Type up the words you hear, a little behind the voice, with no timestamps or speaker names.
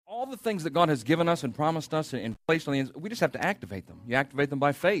the things that God has given us and promised us and placed on the inside, we just have to activate them. You activate them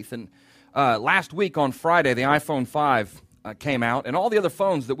by faith. And last week on Friday, the iPhone 5 came out, and all the other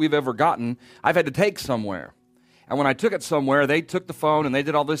phones that we've ever gotten, I've had to take somewhere. And when I took it somewhere, they took the phone and they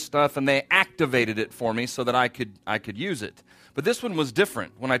did all this stuff and they activated it for me so that I could use it. But this one was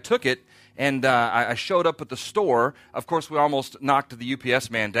different. When I took it and I showed up at the store, of course we almost knocked the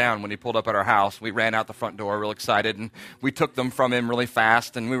UPS man down when he pulled up at our house. We ran out the front door real excited and we took them from him really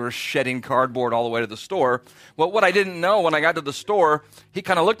fast and we were shedding cardboard all the way to the store. Well, what I didn't know when I got to the store, he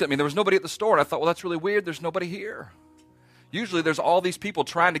kind of looked at me. There was nobody at the store and I thought, well, that's really weird. There's nobody here. Usually there's all these people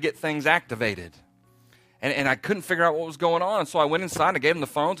trying to get things activated. And I couldn't figure out what was going on. And so I went inside and I gave him the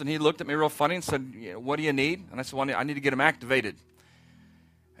phones, and he looked at me real funny and said, what do you need? And I said, well, I need to get them activated.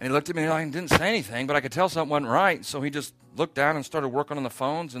 And he looked at me and I didn't say anything, but I could tell something wasn't right. So he just looked down and started working on the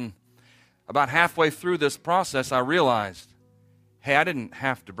phones. And about halfway through this process, I realized, hey, I didn't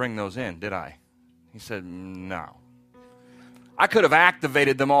have to bring those in, did I? He said, no. I could have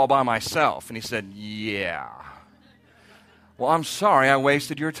activated them all by myself. And he said, yeah. Well, I'm sorry I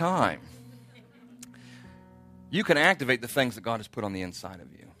wasted your time. You can activate the things that God has put on the inside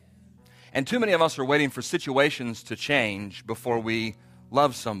of you. And too many of us are waiting for situations to change before we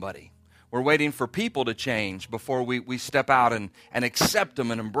love somebody. We're waiting for people to change before we step out and accept them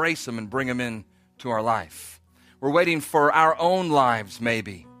and embrace them and bring them into our life. We're waiting for our own lives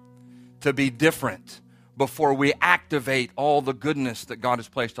maybe to be different before we activate all the goodness that God has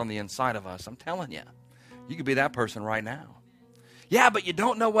placed on the inside of us. I'm telling you, you could be that person right now. Yeah, but you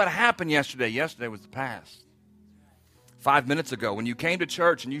don't know what happened yesterday. Yesterday was the past. 5 minutes ago, when you came to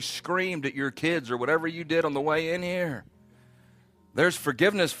church and you screamed at your kids or whatever you did on the way in here, there's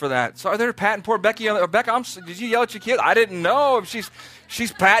forgiveness for that. So are there patting poor Becky? Becca, did you yell at your kid? I didn't know.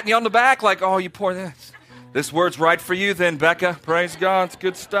 She's patting you on the back like, oh, you poor this. This word's right for you then, Becca. Praise God. It's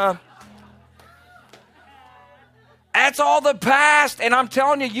good stuff. That's all the past. And I'm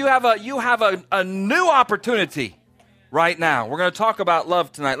telling you, you have a new opportunity right now. We're going to talk about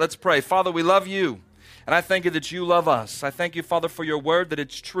love tonight. Let's pray. Father, we love you. And I thank you that you love us. I thank you, Father, for your word, that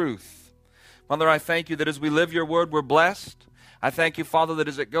it's truth. Father, I thank you that as we live your word, we're blessed. I thank you, Father, that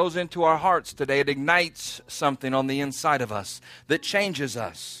as it goes into our hearts today, it ignites something on the inside of us that changes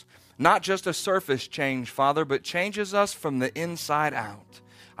us. Not just a surface change, Father, but changes us from the inside out.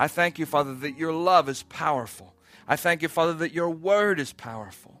 I thank you, Father, that your love is powerful. I thank you, Father, that your word is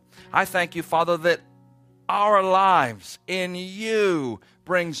powerful. I thank you, Father, that our lives in you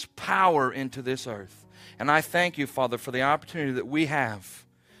brings power into this earth. And I thank you, Father, for the opportunity that we have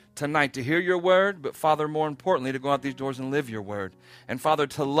tonight to hear your word, but, Father, more importantly, to go out these doors and live your word. And, Father,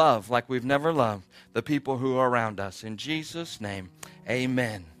 to love like we've never loved the people who are around us. In Jesus' name,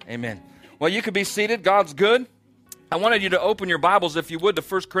 amen. Amen. Well, you could be seated. God's good. I wanted you to open your Bibles, if you would, to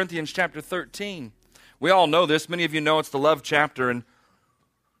 1 Corinthians chapter 13. We all know this. Many of you know it's the love chapter. And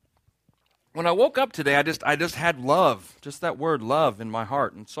when I woke up today, I just had love, just that word love in my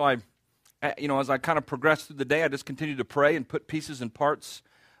heart. And so as I kind of progressed through the day, I just continued to pray and put pieces and parts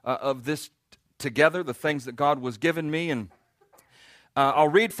of this together, the things that God was giving me. And I'll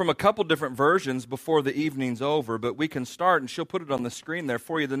read from a couple different versions before the evening's over, but we can start, and she'll put it on the screen there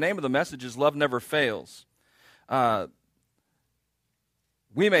for you. The name of the message is Love Never Fails.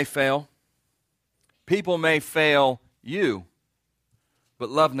 We may fail. People may fail you, but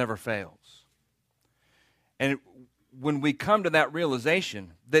love never fails. And when we come to that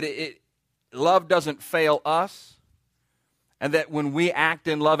realization that love doesn't fail us, and that when we act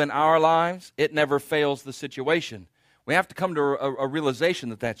in love in our lives, it never fails the situation. We have to come to a realization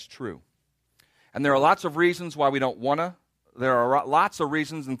that that's true. And there are lots of reasons why we don't want to. There are lots of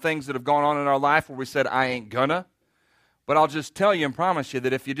reasons and things that have gone on in our life where we said, I ain't gonna. But I'll just tell you and promise you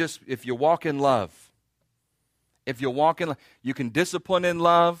that if you walk in love, you can discipline in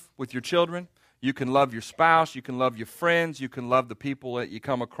love with your children. You can love your spouse. You can love your friends. You can love the people that you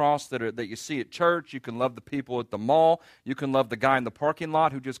come across that you see at church. You can love the people at the mall. You can love the guy in the parking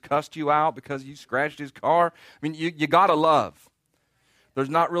lot who just cussed you out because you scratched his car. I mean, you got to love. There's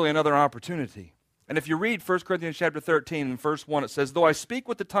not really another opportunity. And if you read 1 Corinthians chapter 13, in verse 1, it says, though I speak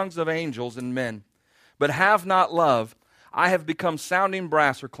with the tongues of angels and men, but have not love, I have become sounding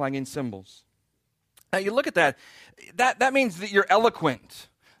brass or clanging cymbals. Now you look at that. That means that you're eloquent.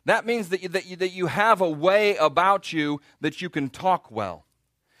 That means that you have a way about you that you can talk well,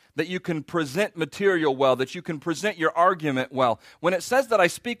 that you can present material well, that you can present your argument well. When it says that I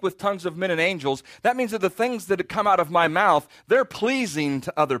speak with tongues of men and angels, that means that the things that come out of my mouth, they're pleasing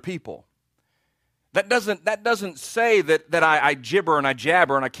to other people. That doesn't say that I gibber and I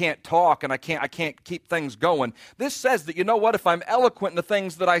jabber and I can't talk and I can't keep things going. This says that, you know what, if I'm eloquent in the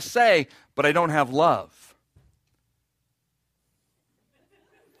things that I say, but I don't have love,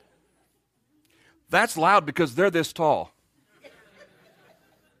 that's loud because they're this tall.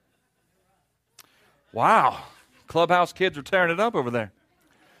 Wow. Clubhouse kids are tearing it up over there.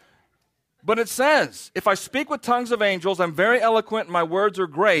 But it says, if I speak with tongues of angels, I'm very eloquent and my words are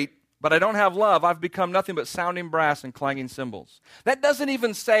great, but I don't have love, I've become nothing but sounding brass and clanging cymbals. That doesn't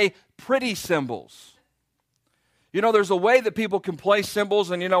even say pretty cymbals. You know, there's a way that people can play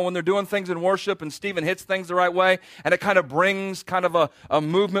cymbals, and, you know, when they're doing things in worship and Stephen hits things the right way, and it kind of brings kind of a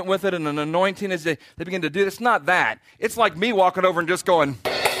movement with it and an anointing as they begin to do this. It's not that. It's like me walking over and just going.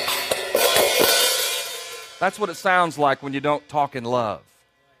 That's what it sounds like when you don't talk in love.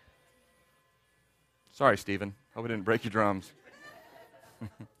 Sorry, Stephen. Hope I didn't break your drums.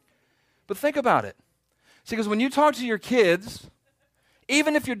 But think about it. See, because when you talk to your kids,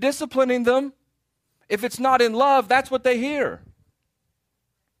 even if you're disciplining them, if it's not in love, that's what they hear.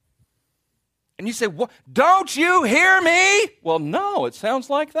 And you say, "What? Don't you hear me?" Well, no, it sounds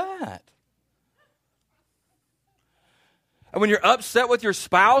like that. And when you're upset with your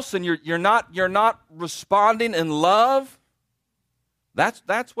spouse and you're not responding in love,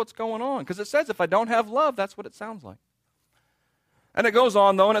 that's what's going on. Because it says if I don't have love, that's what it sounds like. And it goes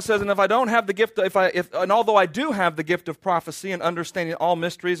on, though, and it says, and if I don't have the gift, and although I do have the gift of prophecy and understanding all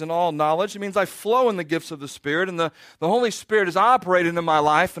mysteries and all knowledge, it means I flow in the gifts of the Spirit, and the Holy Spirit is operating in my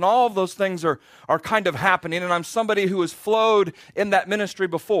life, and all of those things are kind of happening, and I'm somebody who has flowed in that ministry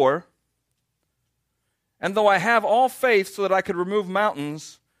before. And though I have all faith so that I could remove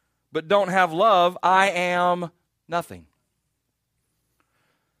mountains, but don't have love, I am nothing.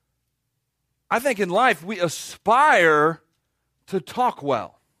 I think in life we aspire to talk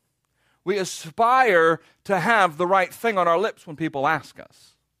well. We aspire to have the right thing on our lips when people ask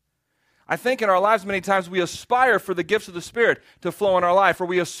us. I think in our lives many times we aspire for the gifts of the Spirit to flow in our life, or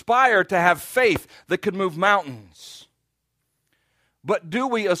we aspire to have faith that could move mountains. But do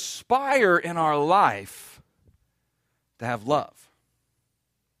we aspire in our life to have love?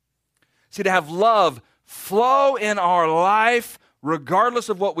 See, to have love flow in our life regardless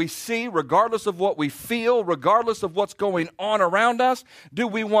of what we see, regardless of what we feel, regardless of what's going on around us. Do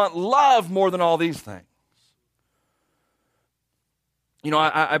we want love more than all these things? You know,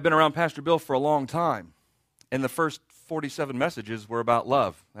 I've been around Pastor Bill for a long time, and the first 47 messages were about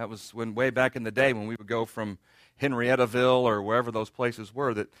love. That was when way back in the day when we would go from Henriettaville or wherever those places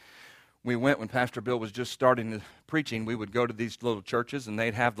were that we went when Pastor Bill was just starting preaching. We would go to these little churches, and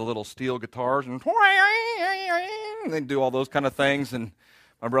they'd have the little steel guitars, and they'd do all those kind of things, and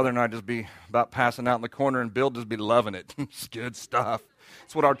my brother and I just be about passing out in the corner, and Bill just be loving it. It's good stuff.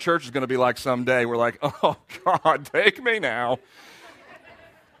 It's what our church is going to be like someday. We're like, oh, God, take me now.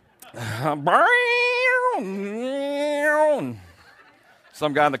 Some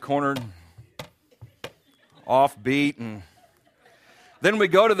guy in the corner, offbeat, and then we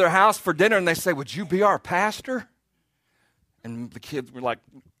go to their house for dinner, and they say, "Would you be our pastor?" And the kids were like,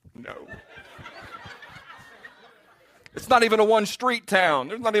 "No." It's not even a one-street town.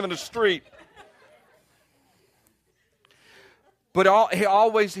 There's not even a street. But he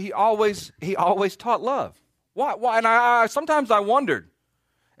always taught love. Why? And sometimes I wondered.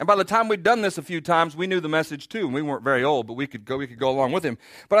 And by the time we'd done this a few times, we knew the message too. And we weren't very old, but we could go along with him.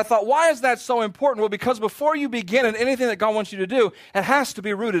 But I thought, why is that so important? Well, because before you begin in anything that God wants you to do, it has to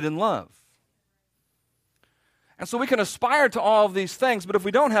be rooted in love. And so we can aspire to all of these things, but if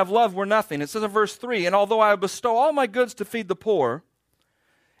we don't have love, we're nothing. It says in verse 3, and although I bestow all my goods to feed the poor,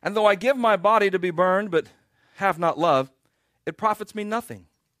 and though I give my body to be burned, but have not love, it profits me nothing.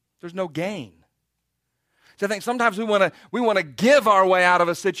 There's no gain. So I think sometimes we want to give our way out of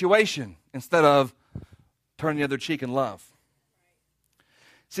a situation instead of turning the other cheek in love.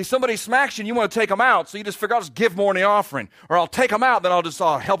 See, somebody smacks you and you want to take them out, so you just figure, I'll just give more in the offering. Or I'll take them out, then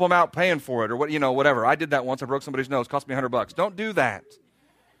I'll help them out paying for it, or whatever. I did that once. I broke somebody's nose. It cost me $100. Don't do that.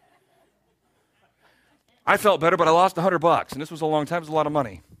 I felt better, but I lost $100, and this was a long time. It was a lot of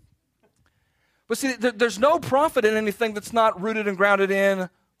money. But see, there's no profit in anything that's not rooted and grounded in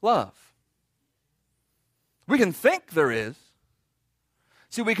love. We can think there is.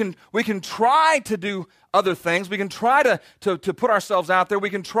 See, we can try to do other things. We can try to put ourselves out there. We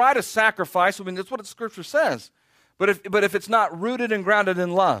can try to sacrifice. I mean, that's what the Scripture says. But if it's not rooted and grounded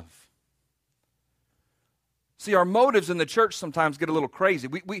in love. See, our motives in the church sometimes get a little crazy.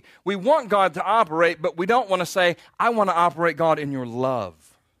 We want God to operate, but we don't want to say, I want to operate, God, in your love.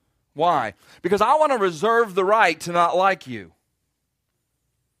 Why? Because I want to reserve the right to not like you.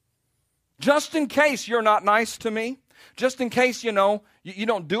 Just in case you're not nice to me, just in case, you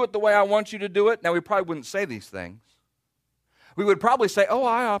don't do it the way I want you to do it. Now, we probably wouldn't say these things. We would probably say, oh,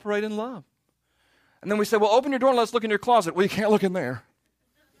 I operate in love. And then we say, well, open your door and let's look in your closet. Well, you can't look in there.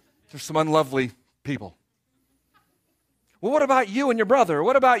 There's some unlovely people. Well, what about you and your brother?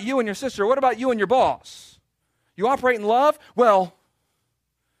 What about you and your sister? What about you and your boss? You operate in love? Well,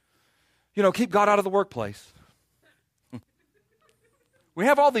 keep God out of the workplace. We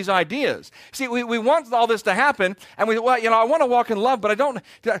have all these ideas. See, we want all this to happen, and I want to walk in love, but I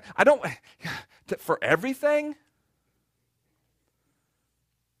don't, for everything?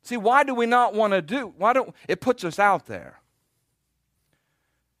 See, why do we not want to it puts us out there.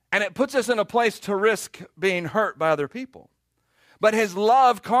 And it puts us in a place to risk being hurt by other people. But his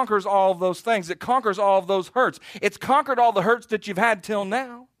love conquers all of those things. It conquers all of those hurts. It's conquered all the hurts that you've had till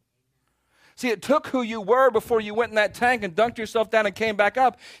now. See, it took who you were before you went in that tank and dunked yourself down and came back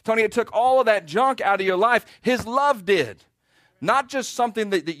up. Tony, it took all of that junk out of your life. His love did. Not just something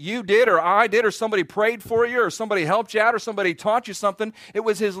that you did or I did or somebody prayed for you or somebody helped you out or somebody taught you something. It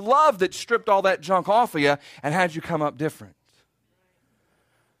was his love that stripped all that junk off of you and had you come up different.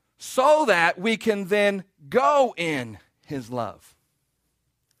 So that we can then go in his love.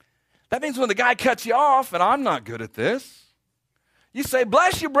 That means when the guy cuts you off, and I'm not good at this, you say,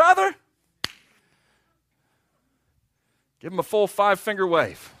 bless you, brother. Give him a full 5-finger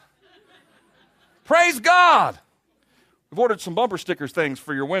wave. Praise God. We've ordered some bumper stickers things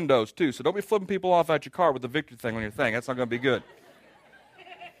for your windows, too, so don't be flipping people off out your car with the victory thing on your thing. That's not going to be good.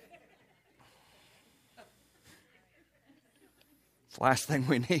 It's the last thing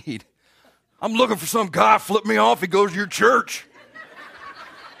we need. I'm looking for some guy, flip me off, he goes to your church.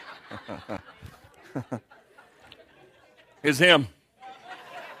 It's him.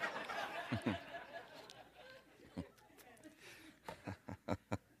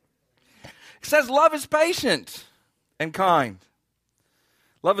 It says love is patient and kind.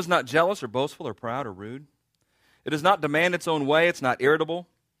 Love is not jealous or boastful or proud or rude. It does not demand its own way. It's not irritable.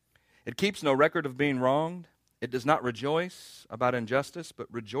 It keeps no record of being wronged. It does not rejoice about injustice, but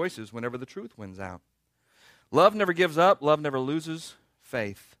rejoices whenever the truth wins out. Love never gives up. Love never loses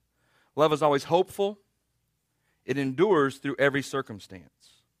faith. Love is always hopeful. It endures through every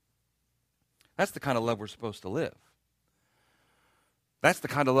circumstance. That's the kind of love we're supposed to live. That's the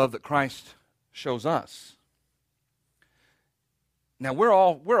kind of love that Christ shows us. Now, we're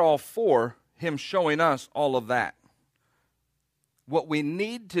all for him showing us all of that. What we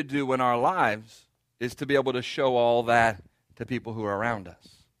need to do in our lives is to be able to show all that to people who are around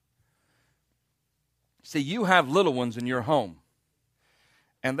us. See, you have little ones in your home,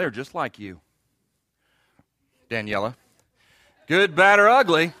 and they're just like you. Daniela. Good, bad, or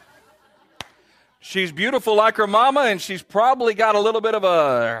ugly. She's beautiful like her mama, and she's probably got a little bit of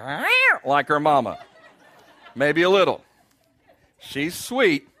a like her mama. Maybe a little. She's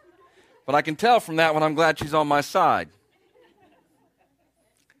sweet, but I can tell from that one I'm glad she's on my side.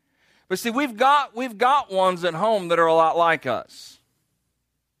 But see, we've got ones at home that are a lot like us.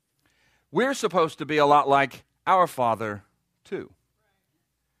 We're supposed to be a lot like our Father, too.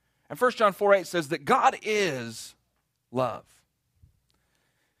 And 1 John 4:8 says that God is love.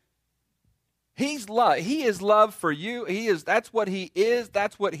 He's love. He is love for you. That's what he is.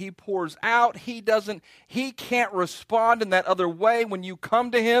 That's what he pours out. He can't respond in that other way when you come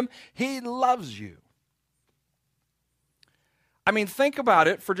to him. He loves you. I mean, think about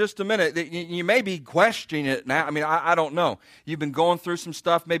it for just a minute. You may be questioning it now. I mean, I don't know. You've been going through some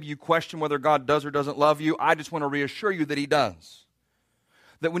stuff. Maybe you question whether God does or doesn't love you. I just want to reassure you that he does.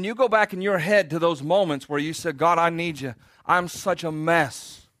 That when you go back in your head to those moments where you said, God, I need you. I'm such a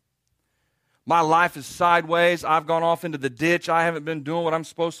mess. My life is sideways. I've gone off into the ditch. I haven't been doing what I'm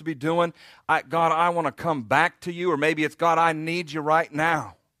supposed to be doing. God, I want to come back to you. Or maybe it's, God, I need you right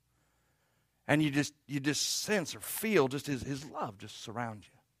now. And you just sense or feel just his love just surround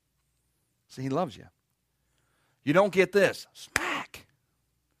you. See, he loves you. You don't get this. Smack.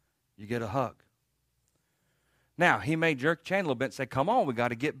 You get a hug. Now, he may jerk your chain a little bit and say, come on, we got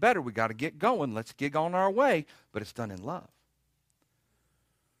to get better. We got to get going. Let's get on our way. But it's done in love.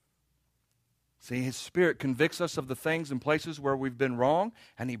 See, his Spirit convicts us of the things and places where we've been wrong,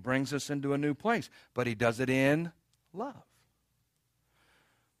 and he brings us into a new place. But he does it in love.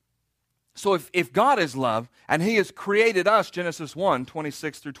 So if God is love, and he has created us, Genesis 1,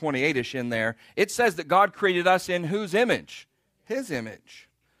 26 through 28-ish in there, it says that God created us in whose image? His image.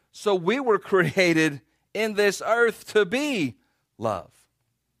 So we were created in this earth to be love.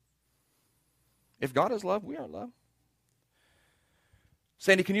 If God is love, we are love.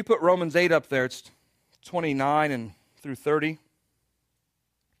 Sandy, can you put Romans 8 up there? It's 29 and through 30.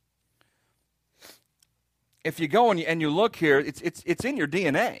 if you go and you look here, it's in your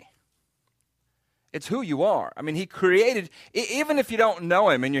DNA. It's who you are. I mean, he created, even if you don't know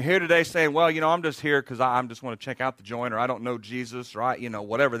him and you're here today saying, well, I'm just here because I just want to check out the joint, or I don't know Jesus, or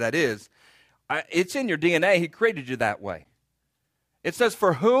whatever that is. It's in your DNA. He created you that way. It says,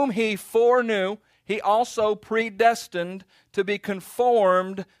 for whom he foreknew, he also predestined to be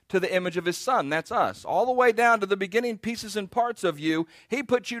conformed to the image of his Son. That's us. All the way down to the beginning pieces and parts of you, he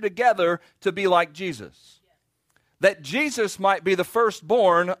put you together to be like Jesus. That Jesus might be the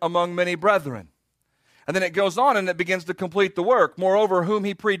firstborn among many brethren. And then it goes on and it begins to complete the work. Moreover, whom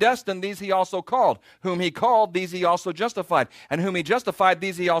he predestined, these he also called. Whom he called, these he also justified. And whom he justified,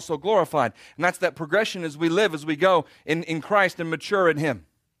 these he also glorified. And that's that progression as we live, as we go in Christ and mature in him.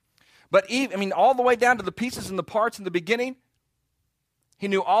 But all the way down to the pieces and the parts in the beginning, he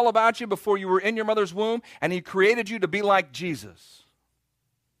knew all about you before you were in your mother's womb, and he created you to be like Jesus.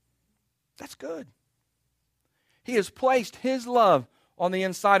 That's good. He has placed his love on the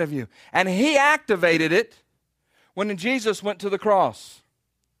inside of you. And he activated it when Jesus went to the cross.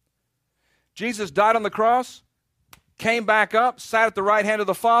 Jesus died on the cross, came back up, sat at the right hand of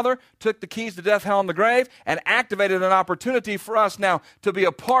the Father, took the keys to death, hell, and the grave, and activated an opportunity for us now to be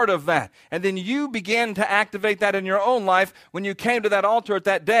a part of that. And then you began to activate that in your own life when you came to that altar at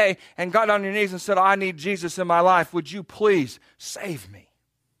that day and got on your knees and said, I need Jesus in my life. Would you please save me?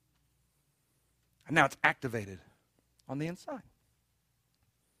 And now it's activated on the inside.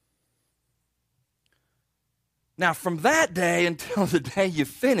 Now, from that day until the day you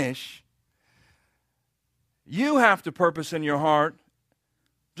finish, you have to purpose in your heart,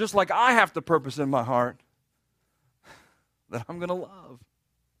 just like I have to purpose in my heart, that I'm going to love.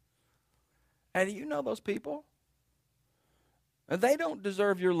 And you know those people. And they don't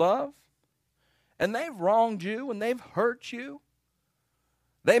deserve your love. And they've wronged you and they've hurt you.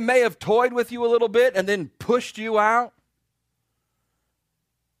 They may have toyed with you a little bit and then pushed you out.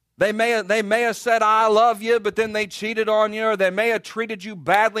 They may have said, I love you, but then they cheated on you, or they may have treated you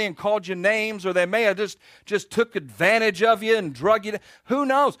badly and called you names, or they may have just took advantage of you and drug you. Who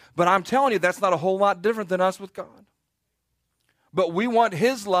knows? But I'm telling you, that's not a whole lot different than us with God. But we want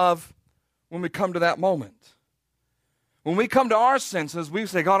his love when we come to that moment. When we come to our senses, we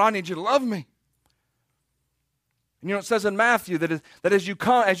say, God, I need you to love me. And it says in Matthew that as you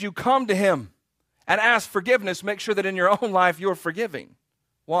come to him and ask forgiveness, make sure that in your own life you're forgiving.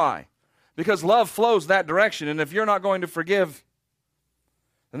 Why? Because love flows that direction, and if you're not going to forgive,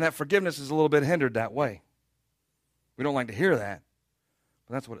 then that forgiveness is a little bit hindered that way. We don't like to hear that,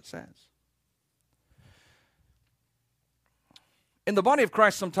 but that's what it says. In the body of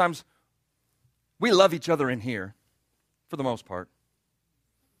Christ, sometimes we love each other in here, for the most part.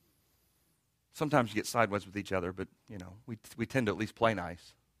 Sometimes you get sideways with each other, but, we tend to at least play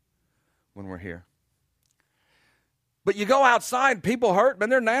nice when we're here. But you go outside, people hurt, man,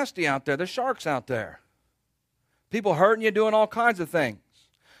 they're nasty out there. There's sharks out there. People hurting you, doing all kinds of things.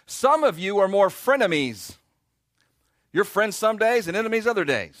 Some of you are more frenemies. You're friends some days and enemies other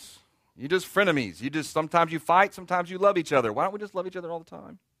days. You just frenemies. Sometimes you fight, sometimes you love each other. Why don't we just love each other all the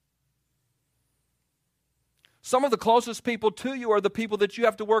time? Some of the closest people to you are the people that you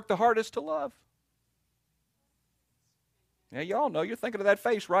have to work the hardest to love. Yeah, y'all know, you're thinking of that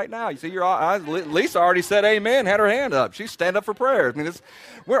face right now. You see, Lisa already said amen, had her hand up. She's stand up for prayer.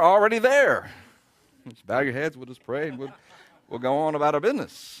 We're already there. Just bow your heads, we'll just pray, and we'll go on about our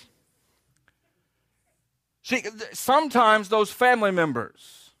business. See, sometimes those family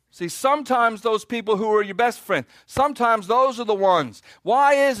members, sometimes those people who are your best friend, sometimes those are the ones.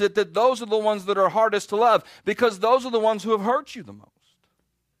 Why is it that those are the ones that are hardest to love? Because those are the ones who have hurt you the most.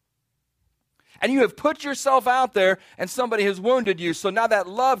 And you have put yourself out there, and somebody has wounded you. So now that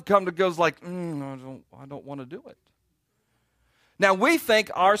love goes like, I don't want to do it. Now we think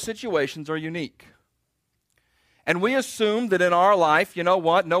our situations are unique. And we assume that in our life, you know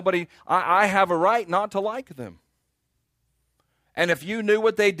what, I have a right not to like them. And if you knew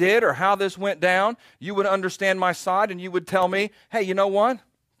what they did or how this went down, you would understand my side and you would tell me, hey, you know what?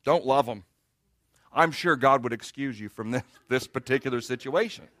 Don't love them. I'm sure God would excuse you from this particular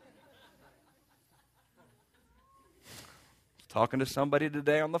situation. Talking to somebody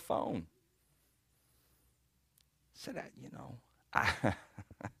today on the phone. Said, I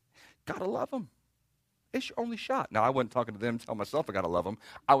gotta love them. It's your only shot. Now, I wasn't talking to them, telling myself I gotta love them.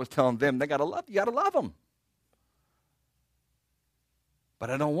 I was telling them they gotta love you. Gotta love them. But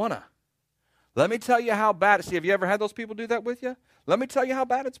I don't wanna. Let me tell you how bad. See, have you ever had those people do that with you? Let me tell you how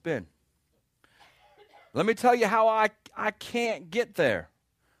bad it's been. Let me tell you how I can't get there.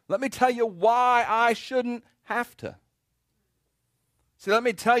 Let me tell you why I shouldn't have to. See, let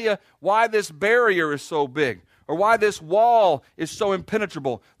me tell you why this barrier is so big, or why this wall is so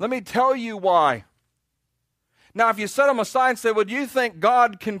impenetrable. Let me tell you why. Now, if you set them aside and say, well, do you think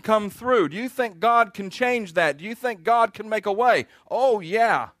God can come through? Do you think God can change that? Do you think God can make a way? Oh,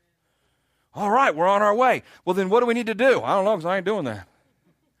 yeah. All right, we're on our way. Well, then what do we need to do? I don't know, because I ain't doing that.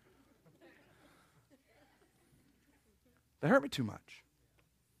 They hurt me too much.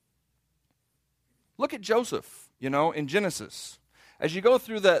 Look at Joseph, in Genesis. As you go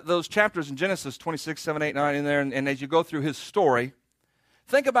through those chapters in Genesis 26, 7, 8, 9 in there, and as you go through his story,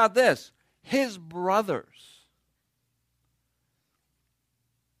 think about this. His brothers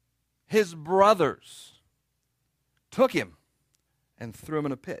took him and threw him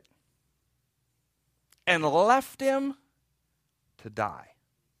in a pit and left him to die.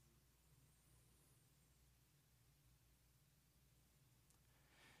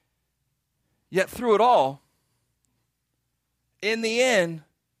 Yet through it all, in the end,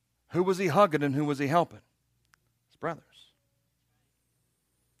 who was he hugging and who was he helping? His brothers.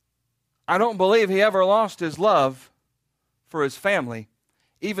 I don't believe he ever lost his love for his family,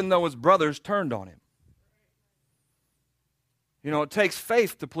 even though his brothers turned on him. It takes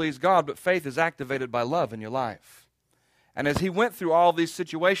faith to please God, but faith is activated by love in your life. And as he went through all these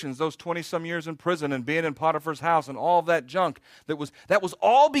situations, those 20-some years in prison and being in Potiphar's house and all of that junk, that was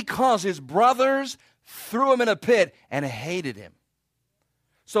all because his brothers threw him in a pit and hated him.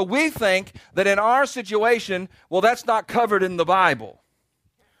 So we think that in our situation, well, that's not covered in the Bible.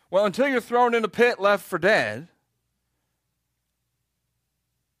 Well, until you're thrown in a pit, left for dead.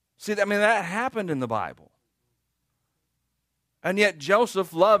 See, that happened in the Bible. And yet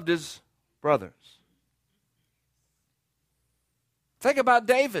Joseph loved his brothers. Think about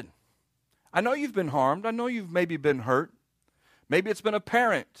David. I know you've been harmed. I know you've maybe been hurt. Maybe it's been a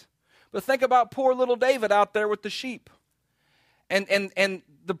parent. But think about poor little David out there with the sheep. And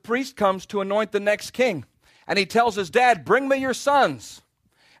the priest comes to anoint the next king. And he tells his dad, bring me your sons.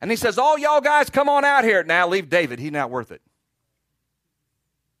 And he says, oh, y'all guys, come on out here. Now leave David. He's not worth it.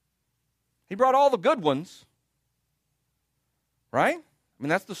 He brought all the good ones. Right?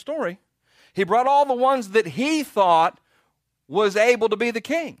 That's the story. He brought all the ones that he thought was able to be the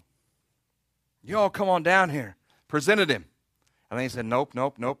king. You all come on down here. Presented him. And then he said, nope.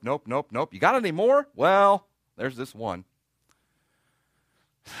 You got any more? Well, there's this one.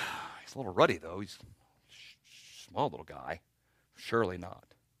 He's a little ruddy, though. He's a small little guy. Surely not.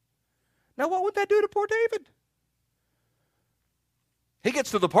 Now, what would that do to poor David? He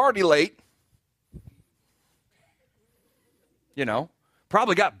gets to the party late.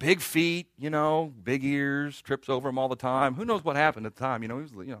 Probably got big feet, big ears, trips over him all the time. Who knows what happened at the time, he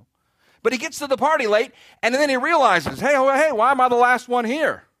was, But he gets to the party late, and then he realizes, hey, why am I the last one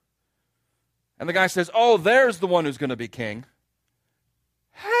here? And the guy says, oh, there's the one who's going to be king.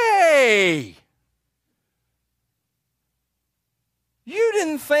 Hey! You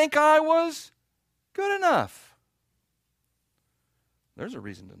didn't think I was good enough. There's a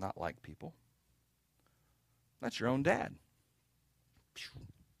reason to not like people. That's your own dad.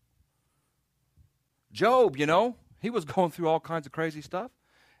 Job, he was going through all kinds of crazy stuff.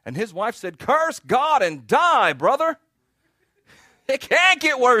 And his wife said, curse God and die, brother. It can't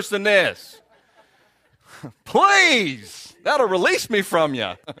get worse than this. Please, that'll release me from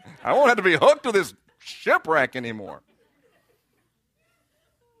you. I won't have to be hooked to this shipwreck anymore.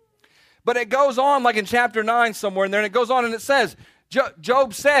 But it goes on like in chapter 9 somewhere in there, and it goes on and it says,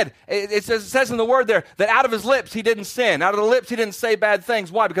 Job said, it says in the word there, that out of his lips he didn't sin. Out of the lips he didn't say bad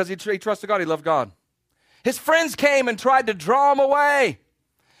things. Why? Because he trusted God. He loved God. His friends came and tried to draw him away.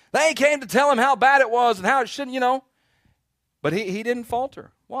 They came to tell him how bad it was and how it shouldn't, But he didn't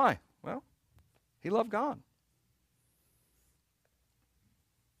falter. Why? Well, he loved God.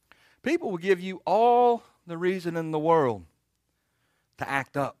 People will give you all the reason in the world to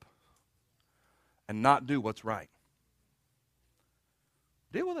act up and not do what's right.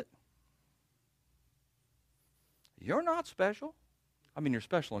 Deal with it. You're not special. You're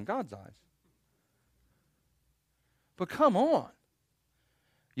special in God's eyes. But come on.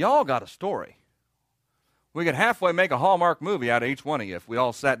 Y'all got a story. We could halfway make a Hallmark movie out of each one of you if we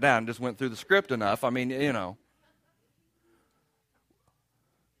all sat down and just went through the script enough.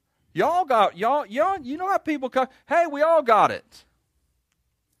 Y'all, how people come, hey, we all got it.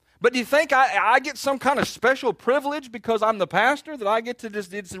 But do you think I get some kind of special privilege because I'm the pastor that I get to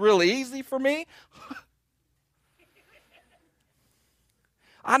just, it's really easy for me?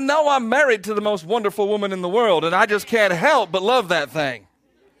 I know I'm married to the most wonderful woman in the world, and I just can't help but love that thing.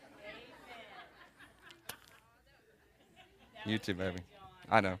 You too, baby.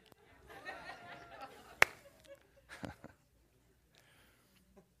 I know.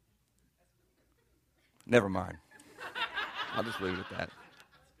 Never mind. I'll just leave it at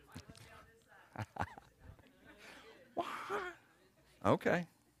that. What? Okay.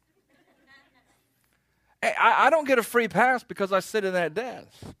 Hey, I don't get a free pass because I sit in that desk.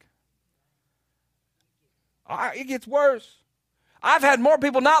 It gets worse. I've had more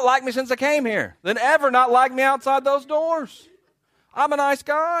people not like me since I came here than ever not like me outside those doors. I'm a nice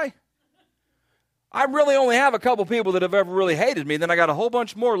guy. I really only have a couple people that have ever really hated me. Then I got a whole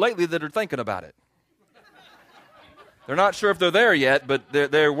bunch more lately that are thinking about it. They're not sure if they're there yet, but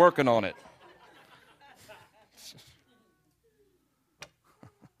they're working on it.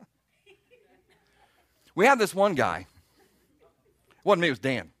 We had this one guy. It wasn't me, it was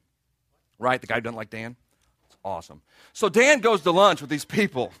Dan. Right? The guy who doesn't like Dan? It's awesome. So Dan goes to lunch with these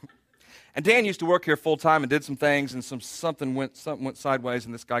people. And Dan used to work here full time and did some things, and something went sideways,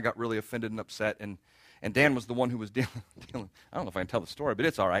 and this guy got really offended and upset. And Dan was the one who was dealing. I don't know if I can tell the story, but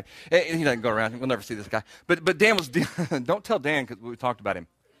it's all right. He doesn't go around. We'll never see this guy. But Dan was dealing. Don't tell Dan because we talked about him.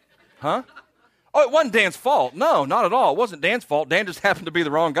 Huh? Oh, it wasn't Dan's fault. No, not at all. It wasn't Dan's fault. Dan just happened to be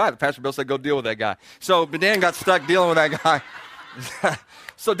the wrong guy. The Pastor Bill said, go deal with that guy. But Dan got stuck dealing with that guy.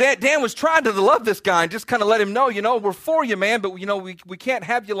 So Dan was trying to love this guy and just kind of let him know, we're for you, man, but, we can't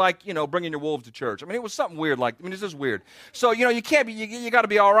have you bringing your wolves to church. I mean, it was something weird. It's just weird. So, you can't be, you got to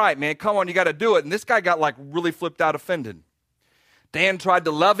be all right, man. Come on, you got to do it. And this guy got really flipped out, offended. Dan tried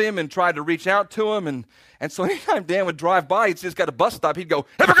to love him and tried to reach out to him. And so anytime Dan would drive by, he'd just got a bus stop, he'd go,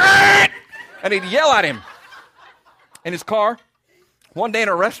 hypocrite! And he'd yell at him in his car. One day in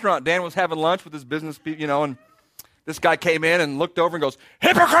a restaurant, Dan was having lunch with his business people, and this guy came in and looked over and goes,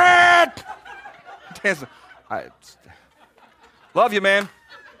 hypocrite! Dan said, love you, man.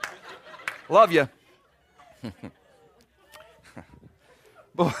 Love you.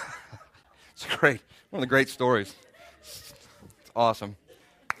 It's great. One of the great stories. It's awesome.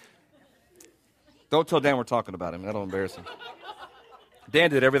 Don't tell Dan we're talking about him. That'll embarrass him. Dan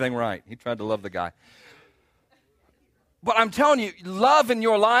did everything right. He tried to love the guy. But I'm telling you, love in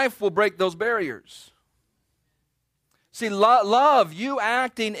your life will break those barriers. See, love, you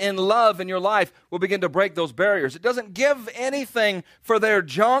acting in love in your life will begin to break those barriers. It doesn't give anything for their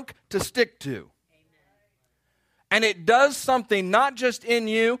junk to stick to. And it does something not just in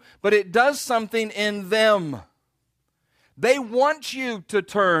you, but it does something in them. They want you to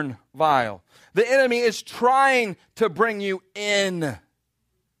turn vile. The enemy is trying to bring you in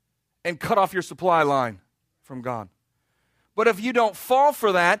and cut off your supply line from God. But if you don't fall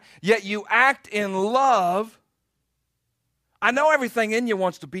for that, yet you act in love, I know everything in you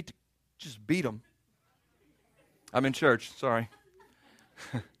wants to just beat them. I'm in church, sorry.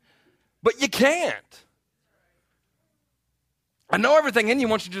 But you can't. I know everything in you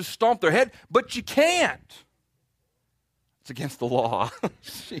wants you to just stomp their head, but you can't. It's against the law.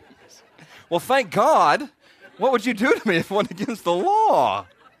 Jeez. Well, thank God. What would you do to me if it wasn't against the law?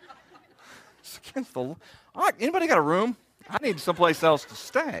 It's against the law. All right, anybody got a room? I need someplace else to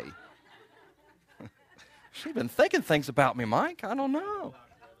stay. She's been thinking things about me, Mike. I don't know.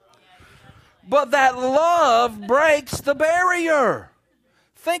 But that love breaks the barrier.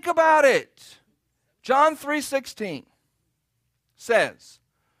 Think about it. John 3:16 says,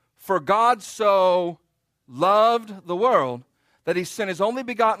 for God so loved the world that he sent his only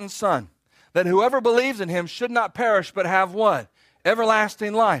begotten Son, that whoever believes in him should not perish but have what?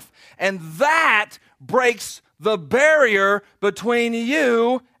 Everlasting life. And that breaks the barrier between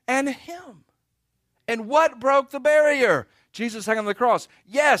you and him. And what broke the barrier? Jesus hung on the cross.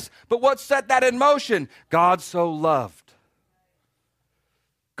 Yes, but what set that in motion? God so loved.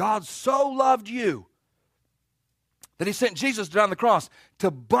 God so loved you that he sent Jesus down the cross to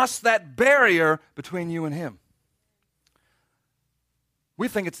bust that barrier between you and him. We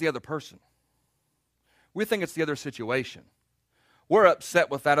think it's the other person. We think it's the other situation. We're upset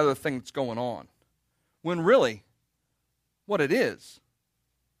with that other thing that's going on. When really, what it is,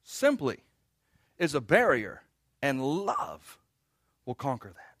 simply, is a barrier, and love will conquer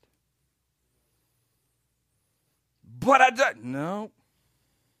that. But I don't. No.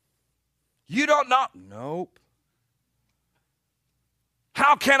 You don't know. Nope.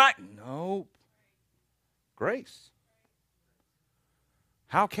 How can I? Nope. Grace.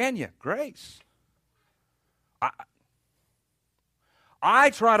 How can you? Grace.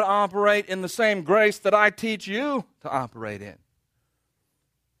 I try to operate in the same grace that I teach you to operate in.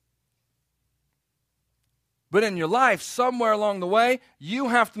 But in your life, somewhere along the way, you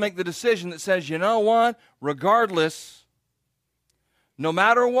have to make the decision that says, you know what? Regardless, no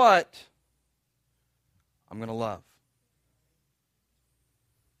matter what, I'm going to love.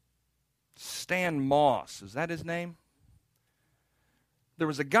 Stan Moss, is that his name? There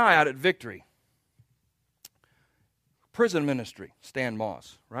was a guy out at Victory. prison ministry, Stan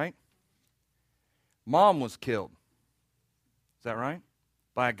Moss, right? Mom was killed. Is that right?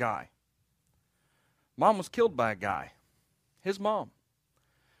 By a guy. Mom was killed by a guy. His mom.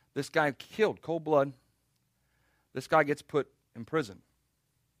 This guy killed, cold blood. This guy gets put in prison.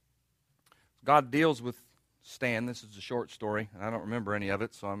 God deals with Stan. This is a short story. I don't remember any of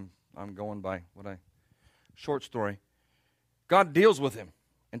it, so I'm going by short story. God deals with him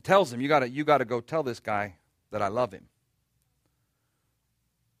and tells him, you got to go tell this guy that I love him.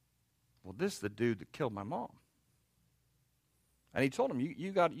 Well, this is the dude that killed my mom. And he told him,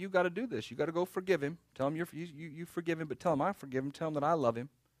 you got to do this. You got to go forgive him. Tell him you forgive him, but tell him I forgive him. Tell him that I love him.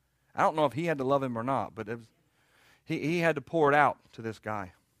 I don't know if he had to love him or not, but he had to pour it out to this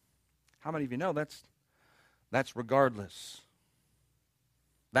guy. How many of you know that's regardless?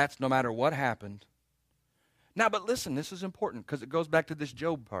 That's no matter what happened. Now, but listen, this is important because it goes back to this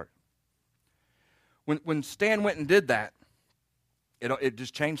Job part. When Stan went and did that, it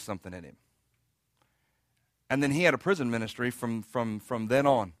just changed something in him. And then he had a prison ministry from then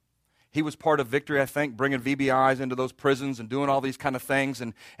on. He was part of Victory, I think, bringing VBIs into those prisons and doing all these kind of things.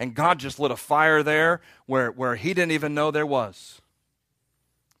 And God just lit a fire there where he didn't even know there was.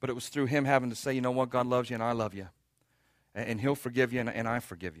 But it was through him having to say, you know what, God loves you and I love you. And he'll forgive you and I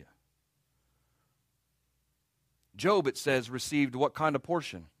forgive you. Job, it says, received what kind of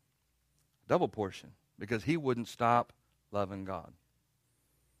portion? Double portion. Because he wouldn't stop loving God.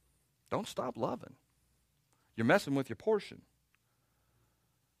 Don't stop loving. You're messing with your portion.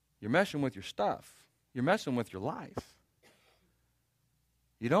 You're messing with your stuff. You're messing with your life.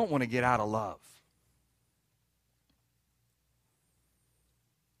 You don't want to get out of love.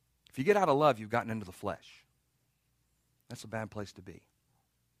 If you get out of love, you've gotten into the flesh. That's a bad place to be.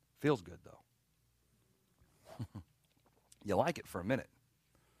 Feels good, though. You like it for a minute.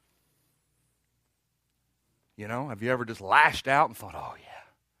 You know, have you ever just lashed out and thought, oh, yeah.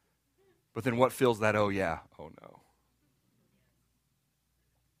 But then what fills that, oh, yeah? Oh, no.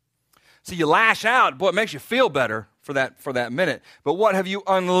 See, you lash out, boy, it makes you feel better for that minute. But what have you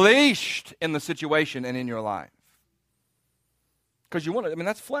unleashed in the situation and in your life? Because you want it. I mean,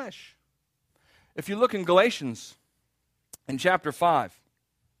 that's flesh. If you look in Galatians in chapter 5,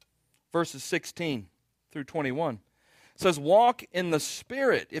 verses 16 through 21, it says, walk in the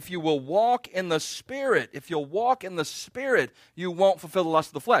Spirit. If you will walk in the Spirit, if you'll walk in the Spirit, you won't fulfill the lust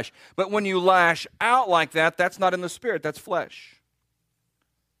of the flesh. But when you lash out like that, that's not in the Spirit, that's flesh.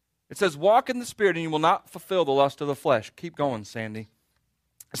 It says, walk in the Spirit and you will not fulfill the lust of the flesh. Keep going, Sandy.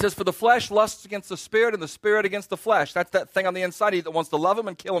 It says, for the flesh lusts against the Spirit and the Spirit against the flesh. That's that thing on the inside of you that wants to love him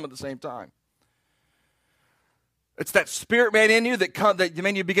and kill him at the same time. It's that spirit man in you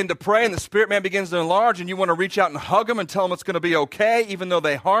that you begin to pray and the spirit man begins to enlarge and you want to reach out and hug them and tell them it's going to be okay even though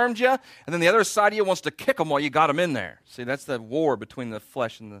they harmed you. And then the other side of you wants to kick them while you got them in there. See, that's the war between the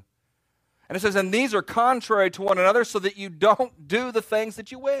flesh and the... And it says, and these are contrary to one another so that you don't do the things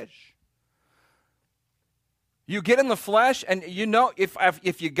that you wish. You get in the flesh, and you know,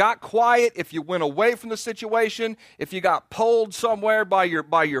 if you got quiet, if you went away from the situation, if you got pulled somewhere by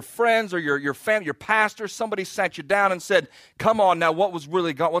your friends or your family, your pastor, somebody sat you down and said, "Come on now,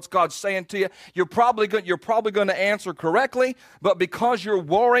 what's God saying to you?" You're probably going to answer correctly, but because you're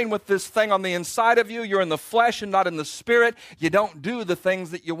warring with this thing on the inside of you, you're in the flesh and not in the spirit. You don't do the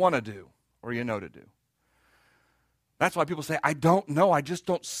things that you want to do or you know to do. That's why people say, "I don't know, I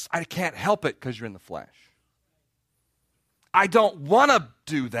can't help it," because you're in the flesh. I don't want to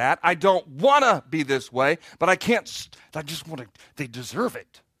do that. I don't want to be this way, but I can't. I just want to. They deserve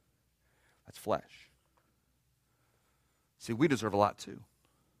it. That's flesh. See, we deserve a lot too.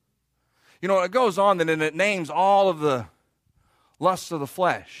 You know, it goes on, and it names all of the lusts of the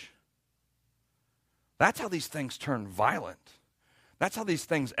flesh. That's how these things turn violent. That's how these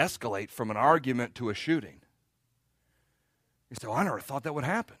things escalate from an argument to a shooting. You say, well, I never thought that would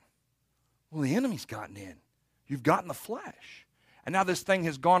happen. Well, the enemy's gotten in. You've gotten the flesh. And now this thing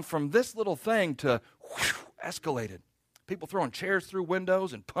has gone from this little thing to escalated. People throwing chairs through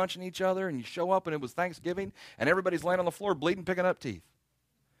windows and punching each other, and you show up and it was Thanksgiving, and everybody's laying on the floor bleeding, picking up teeth.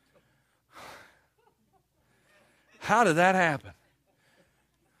 How did that happen?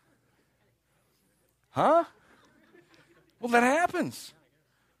 Huh? Well, that happens.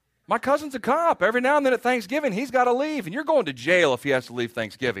 My cousin's a cop. Every now and then at Thanksgiving, he's got to leave, and you're going to jail if he has to leave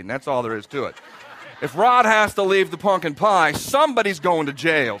Thanksgiving. That's all there is to it. If Rod has to leave the pumpkin pie, somebody's going to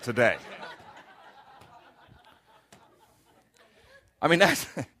jail today. I mean,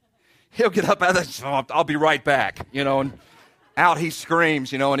 he'll get up out of this, I'll be right back, and out he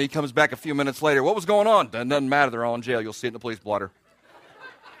screams, and he comes back a few minutes later. What was going on? Doesn't matter, they're all in jail. You'll see it in the police blotter.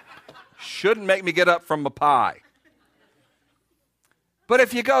 Shouldn't make me get up from a pie. But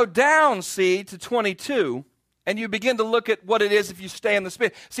if you go down, see, to 22, and you begin to look at what it is if you stay in the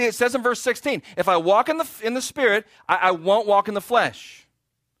Spirit. See, it says in verse 16, if I walk in the Spirit, I won't walk in the flesh.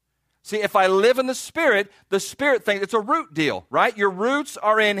 See, if I live in the Spirit thing, it's a root deal, right? Your roots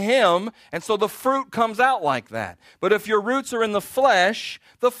are in Him, and so the fruit comes out like that. But if your roots are in the flesh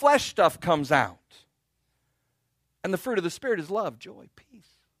stuff comes out. And the fruit of the Spirit is love, joy,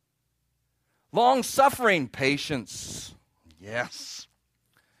 peace. Long-suffering, patience, yes.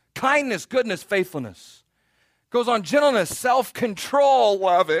 Kindness, goodness, faithfulness. Goes on, gentleness, self-control,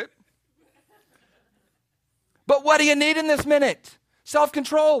 love it. But what do you need in this minute?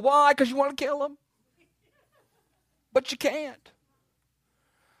 Self-control. Why? Because you want to kill him. But you can't.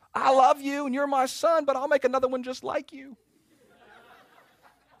 I love you and you're my son, but I'll make another one just like you.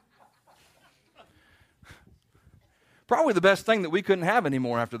 Probably the best thing that we couldn't have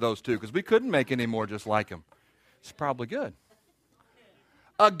anymore after those two, because we couldn't make any more just like him. It's probably good.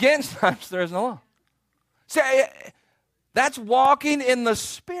 Against such there is no law. See, that's walking in the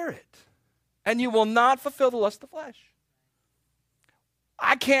Spirit, and you will not fulfill the lust of the flesh.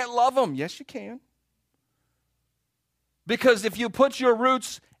 I can't love them. Yes, you can. Because if you put your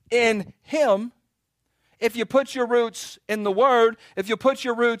roots in Him, if you put your roots in the Word, if you put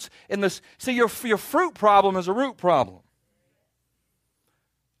your roots in this, see, your fruit problem is a root problem.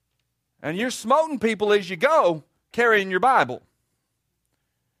 And you're smoting people as you go, carrying your Bible.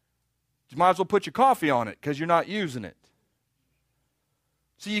 You might as well put your coffee on it because you're not using it.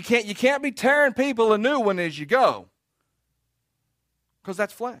 So you can't be tearing people a new one as you go, because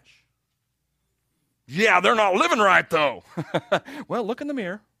that's flesh. Yeah, they're not living right though. Well, look in the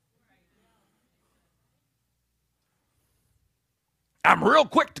mirror. I'm real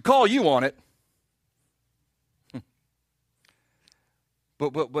quick to call you on it.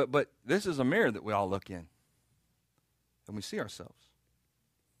 But this is a mirror that we all look in, and we see ourselves.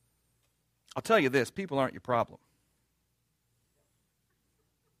 I'll tell you this, people aren't your problem.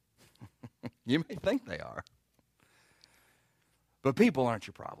 You may think they are, but people aren't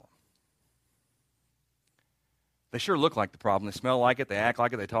your problem. They sure look like the problem. They smell like it, they act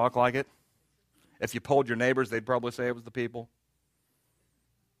like it, they talk like it. If you polled your neighbors, they'd probably say it was the people.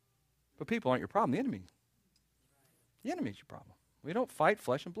 But people aren't your problem. The enemy is your problem. We don't fight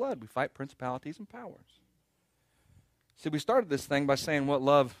flesh and blood. We fight principalities and powers. See, we started this thing by saying what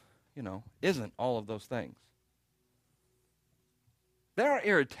love, isn't all of those things. There are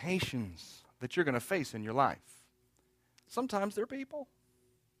irritations that you're going to face in your life. Sometimes they're people.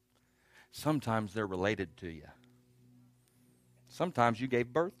 Sometimes they're related to you. Sometimes you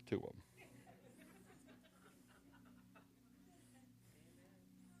gave birth to them.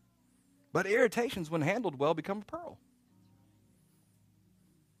 But irritations, when handled well, become a pearl.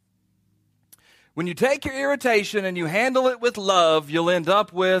 When you take your irritation and you handle it with love, you'll end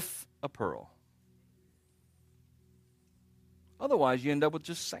up with a pearl. Otherwise, you end up with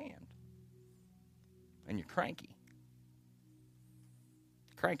just sand. And you're cranky.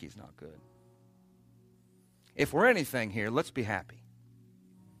 Cranky's not good. If we're anything here, let's be happy.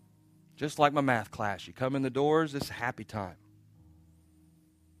 Just like my math class. You come in the doors, it's a happy time.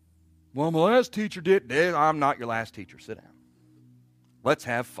 Well, my last teacher did. I'm not your last teacher. Sit down. Let's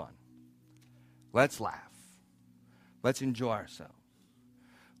have fun. Let's laugh. Let's enjoy ourselves.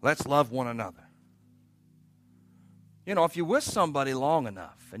 Let's love one another. If you're with somebody long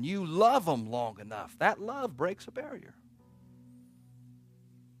enough and you love them long enough, that love breaks a barrier.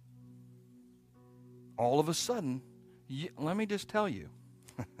 All of a sudden, let me just tell you,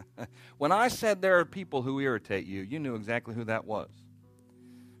 when I said there are people who irritate you, you knew exactly who that was.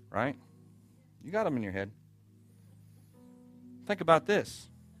 Right? You got them in your head. Think about this.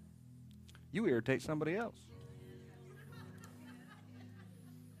 You irritate somebody else.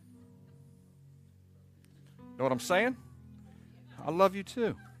 Know what I'm saying? I love you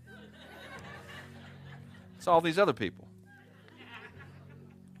too. It's all these other people.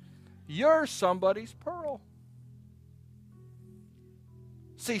 You're somebody's pearl.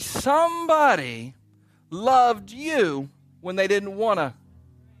 See, somebody loved you when they didn't want to.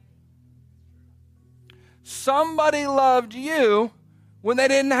 Somebody loved you when they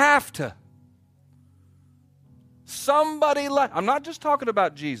didn't have to. I'm not just talking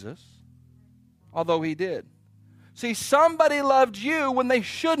about Jesus, although he did. See, somebody loved you when they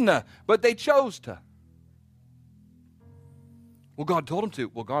shouldn't have, but they chose to. Well, God told them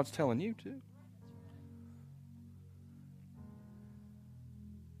to. Well, God's telling you to.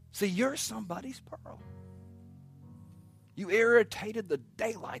 See, you're somebody's pearl. You irritated the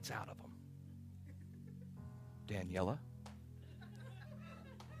daylights out of them. Daniela.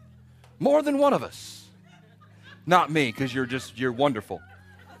 More than one of us. Not me, because you're wonderful.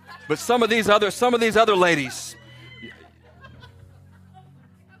 But some of these other ladies.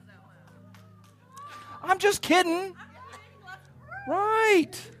 I'm just kidding.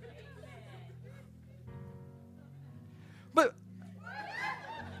 Right. But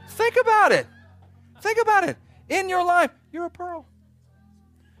think about it. Think about it. In your life, you're a pearl.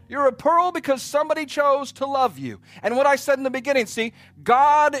 You're a pearl because somebody chose to love you. And what I said in the beginning, see,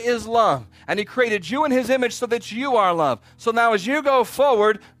 God is love. And He created you in His image so that you are love. So now as you go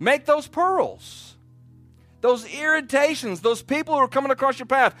forward, make those pearls. Those irritations, those people who are coming across your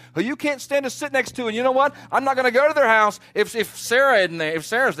path, who you can't stand to sit next to. And you know what? I'm not going to go to their house if Sarah's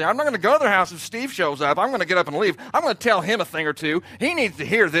there. I'm not going to go to their house if Steve shows up. I'm going to get up and leave. I'm going to tell him a thing or two. He needs to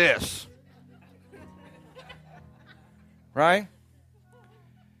hear this. Right?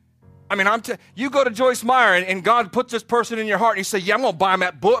 I mean, you go to Joyce Meyer and God puts this person in your heart and you say, yeah, I'm going to buy them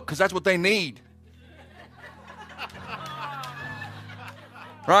that book because that's what they need.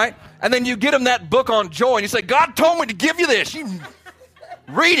 Right? And then you get them that book on joy and you say, God told me to give you this. You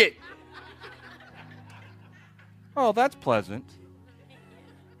read it. Oh, that's pleasant.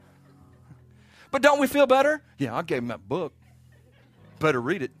 But don't we feel better? Yeah, I gave him that book. Better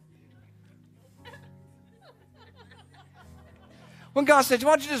read it. When God says,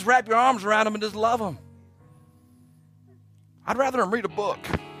 why don't you just wrap your arms around them and just love them? I'd rather them read a book.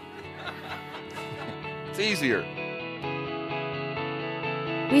 It's easier.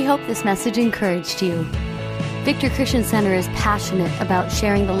 We hope this message encouraged you. Victory Christian Center is passionate about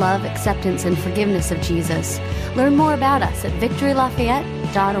sharing the love, acceptance, and forgiveness of Jesus. Learn more about us at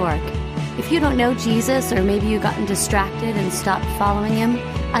victorylafayette.org. If you don't know Jesus, or maybe you've gotten distracted and stopped following Him,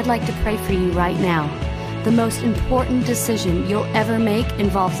 I'd like to pray for you right now. The most important decision you'll ever make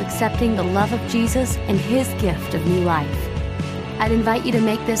involves accepting the love of Jesus and His gift of new life. I'd invite you to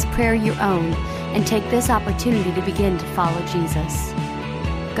make this prayer your own and take this opportunity to begin to follow Jesus.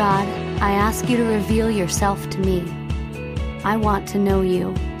 God, I ask you to reveal yourself to me. I want to know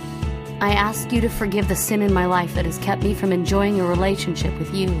you. I ask you to forgive the sin in my life that has kept me from enjoying a relationship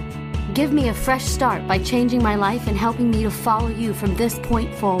with you. Give me a fresh start by changing my life and helping me to follow you from this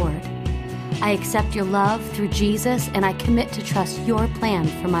point forward. I accept your love through Jesus, and I commit to trust your plan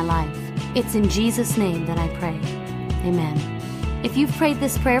for my life. It's in Jesus' name that I pray. Amen. If you've prayed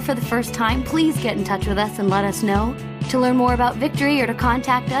this prayer for the first time, please get in touch with us and let us know. To learn more about Victory or to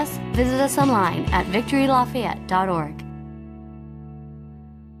contact us, visit us online at victorylafayette.org.